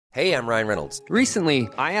Hey, I'm Ryan Reynolds. Recently,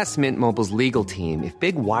 I asked Mint Mobile's legal team if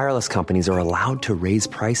big wireless companies are allowed to raise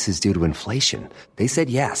prices due to inflation. They said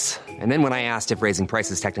yes. And then when I asked if raising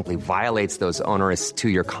prices technically violates those onerous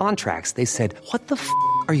two-year contracts, they said, "What the f***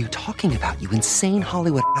 are you talking about, you insane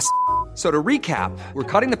Hollywood ass?" So to recap, we're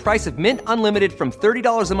cutting the price of Mint Unlimited from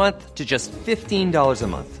 $30 a month to just $15 a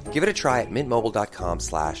month. Give it a try at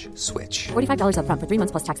mintmobile.com/switch. $45 up front for 3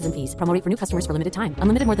 months plus taxes and fees. Promo rate for new customers for limited time.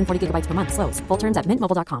 Unlimited more than 40 gigabytes per month. Slows full terms at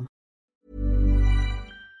mintmobile.com.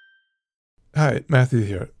 Hi, Matthew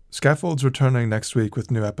here. Scaffold's returning next week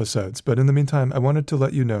with new episodes, but in the meantime, I wanted to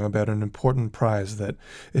let you know about an important prize that,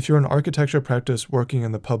 if you're an architecture practice working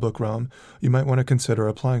in the public realm, you might want to consider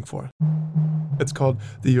applying for. It's called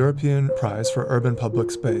the European Prize for Urban Public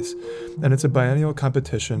Space, and it's a biennial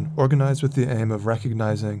competition organized with the aim of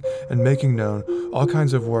recognizing and making known all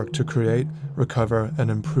kinds of work to create, recover, and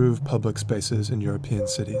improve public spaces in European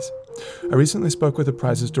cities. I recently spoke with the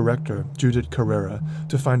prize's director, Judith Carrera,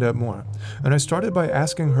 to find out more, and I started by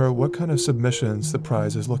asking her what kind of submissions the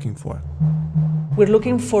prize is looking for. We're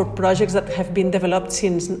looking for projects that have been developed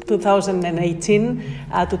since 2018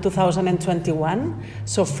 to 2021,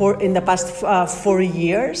 so in the past 4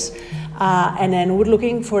 years. And then we're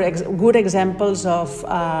looking for good examples of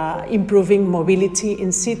improving mobility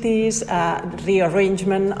in cities,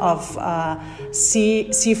 rearrangement of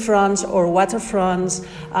seafronts or waterfronts,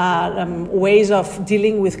 ways of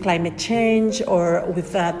dealing with climate change or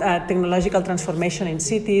with technological transformation in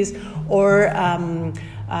cities, or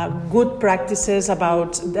good practices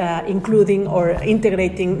about including or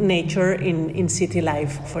integrating nature in city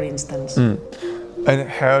life, for instance. And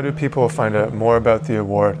how do people find out more about the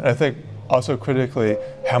award? I think also critically,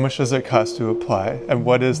 how much does it cost to apply, and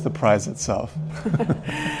what is the prize itself?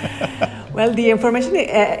 Well, the information,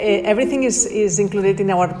 everything is included in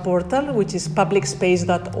our portal, which is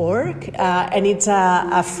publicspace.org, and it's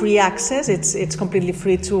a free access. It's completely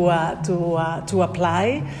free to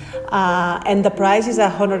apply, and the prize is a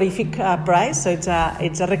honorific prize. So it's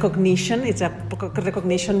a recognition. It's a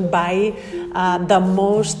recognition by the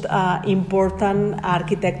most important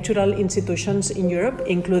architectural institutions in Europe,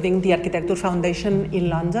 including the Architecture Foundation in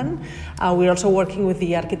London. We're also working with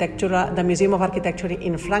the Museum of Architecture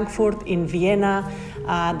in Frankfurt, in Vienna,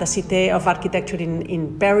 the Cité of Architecture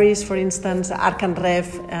in Paris, for instance, Arc and Rev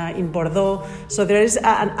in Bordeaux. So there is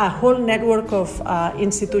a whole network of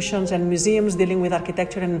institutions and museums dealing with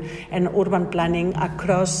architecture and urban planning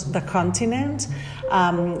across the continent.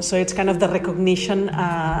 So it's kind of the recognition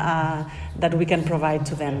that we can provide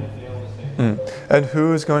to them. And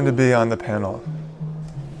who is going to be on the panel?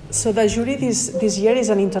 So the jury this year is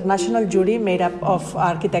an international jury made up of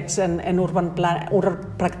architects and urban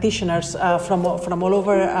practitioners from all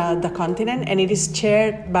over the continent, and it is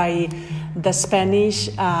chaired by the Spanish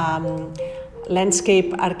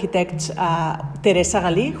landscape architect Teresa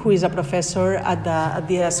Galí, who is a professor at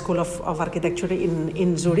the School of Architecture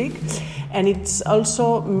in Zurich. And it's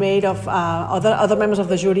also made of other members of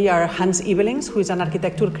the jury are Hans Ibelings, who is an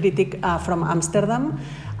architecture critic from Amsterdam,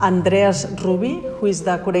 Andreas Ruby, who is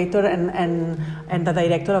the curator and the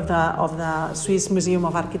director of the Swiss Museum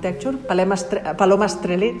of Architecture, Paloma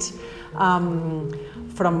Strelic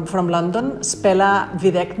from London, Spela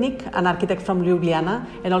Videknik, an architect from Ljubljana,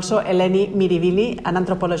 and also Eleni Mirivili, an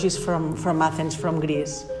anthropologist from Athens, from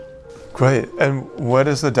Greece. Great. And what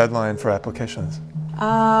is the deadline for applications?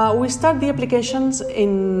 We start the applications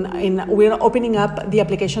we're opening up the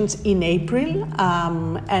applications in April,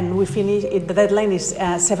 and we finish. The deadline is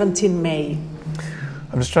 17 May.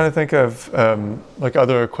 I'm just trying to think of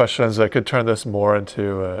other questions that could turn this more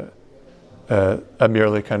into a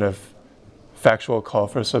merely kind of factual call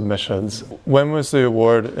for submissions. When was the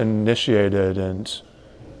award initiated, and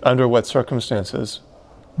under what circumstances?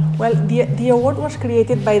 Well, the award was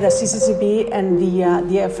created by the CCCB and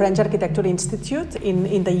the French Architecture Institute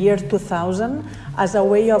in the year 2000 as a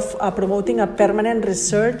way of promoting a permanent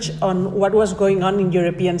research on what was going on in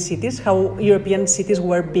European cities, how European cities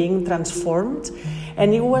were being transformed.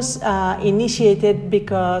 And it was initiated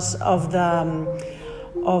because of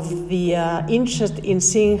the interest in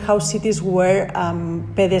seeing how cities were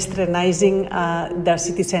pedestrianizing their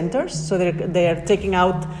city centers. So they're taking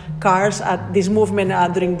out cars at this movement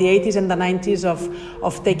during the 80s and the 90s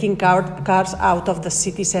of taking cars out of the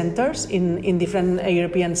city centers in different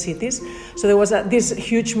European cities. So there was this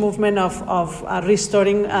huge movement of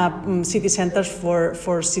restoring city centers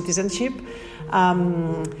for citizenship.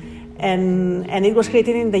 And it was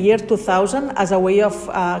created in the year 2000 as a way of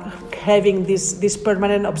having this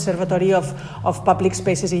permanent observatory of public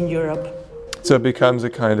spaces in Europe. So it becomes a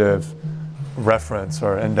kind of reference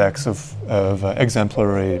or index of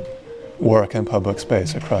exemplary work in public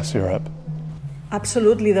space across Europe?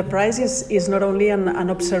 Absolutely. The prize is not only an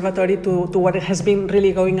observatory to what has been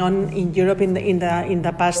really going on in Europe in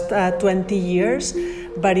the past 20 years,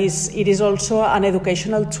 but it is also an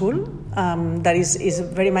educational tool that is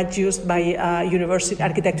very much used by university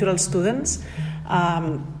architectural students,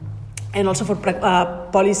 and also for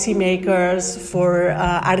policy makers, for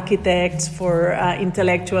architects, for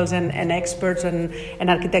intellectuals and experts and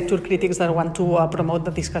architecture critics that want to promote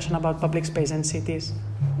the discussion about public space and cities.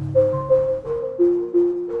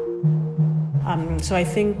 So I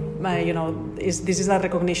think, this is a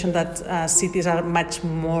recognition that cities are much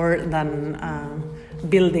more than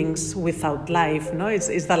buildings without life. No,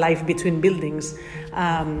 it's the life between buildings.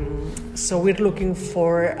 So we're looking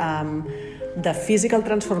for the physical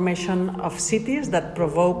transformation of cities that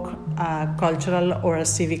provoke a cultural or a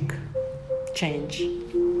civic change.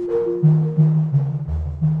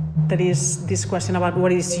 There is this question about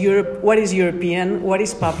what is Europe, what is European, what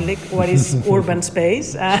is public, what is urban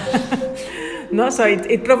space. No, so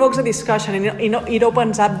it provokes a discussion, and it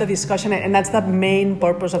opens up the discussion, and that's the main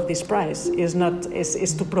purpose of this prize.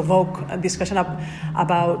 Is to provoke a discussion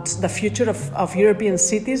about the future of European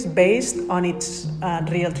cities based on its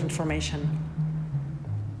real transformation.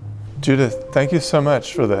 Judith, thank you so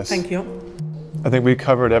much for this. Thank you. I think we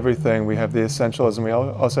covered everything. We have the essentials, and we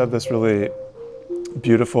also have this really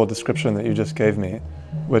beautiful description that you just gave me,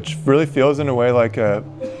 which really feels in a way like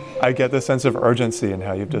I get the sense of urgency in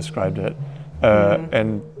how you've described it.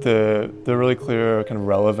 And the really clear kind of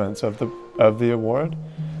relevance of the award.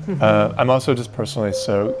 I'm also just personally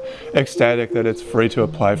so ecstatic that it's free to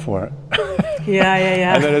apply for.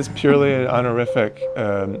 Yeah. And that it's purely an honorific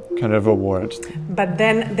kind of award. But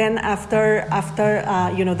then after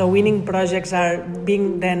the winning projects are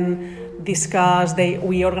being then discussed,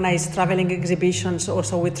 we organize traveling exhibitions.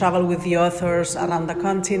 Also, we travel with the authors around the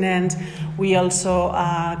continent. We also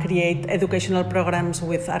create educational programs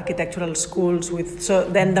with architectural schools. So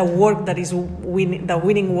then the work that is the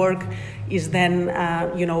winning work is then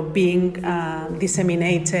being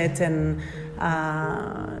disseminated and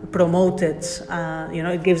promoted.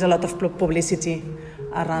 It gives a lot of publicity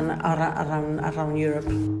around Europe.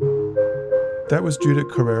 That was Judith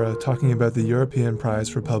Carrera talking about the European Prize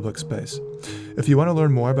for Public Space. If you want to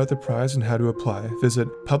learn more about the prize and how to apply, visit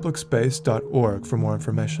publicspace.org for more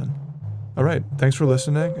information. All right, thanks for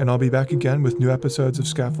listening, and I'll be back again with new episodes of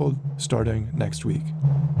Scaffold starting next week.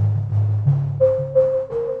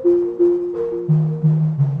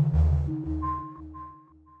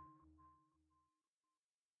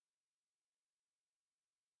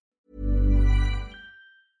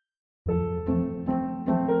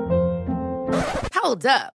 Hold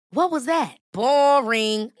up. What was that?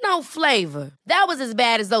 Boring. No flavor. That was as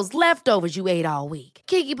bad as those leftovers you ate all week.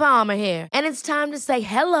 Keke Palmer here, and it's time to say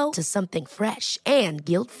hello to something fresh and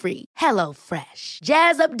guilt-free. HelloFresh.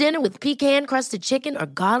 Jazz up dinner with pecan-crusted chicken or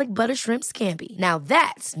garlic butter shrimp scampi. Now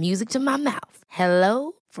that's music to my mouth.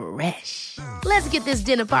 HelloFresh. Let's get this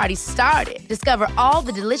dinner party started. Discover all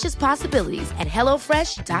the delicious possibilities at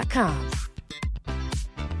HelloFresh.com.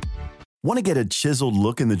 Want to get a chiseled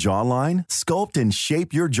look in the jawline? Sculpt and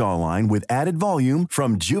shape your jawline with added volume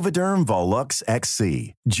from Juvederm Volux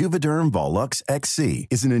XC. Juvederm Volux XC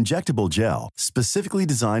is an injectable gel specifically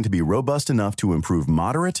designed to be robust enough to improve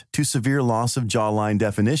moderate to severe loss of jawline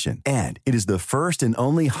definition. And it is the first and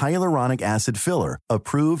only hyaluronic acid filler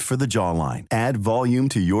approved for the jawline. Add volume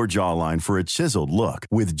to your jawline for a chiseled look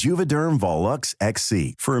with Juvederm Volux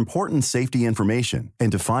XC. For important safety information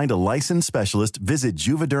and to find a licensed specialist, visit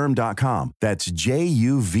Juvederm.com. That's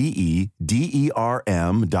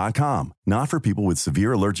Juvederm.com. Not for people with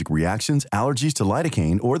severe allergic reactions, allergies to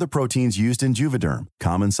lidocaine, or the proteins used in Juvederm.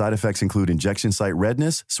 Common side effects include injection site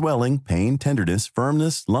redness, swelling, pain, tenderness,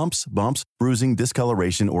 firmness, lumps, bumps, bruising,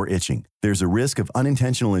 discoloration, or itching. There's a risk of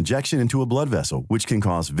unintentional injection into a blood vessel, which can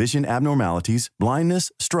cause vision abnormalities,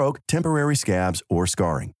 blindness, stroke, temporary scabs, or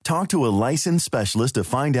scarring. Talk to a licensed specialist to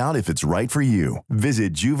find out if it's right for you.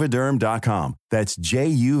 Visit Juvederm.com. That's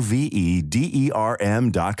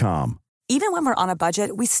Juvederm.com. Even when we're on a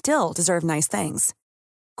budget, we still deserve nice things.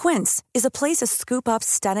 Quince is a place to scoop up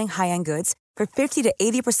stunning high-end goods for 50 to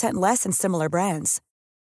 80% less than similar brands.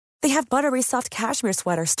 They have buttery soft cashmere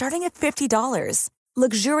sweaters starting at $50,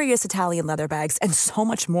 luxurious Italian leather bags, and so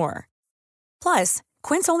much more. Plus,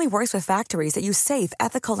 Quince only works with factories that use safe,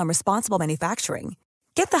 ethical, and responsible manufacturing.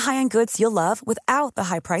 Get the high-end goods you'll love without the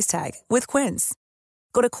high price tag with Quince.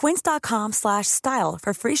 Go to quince.com/style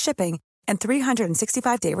for free shipping and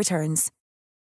 365-day returns.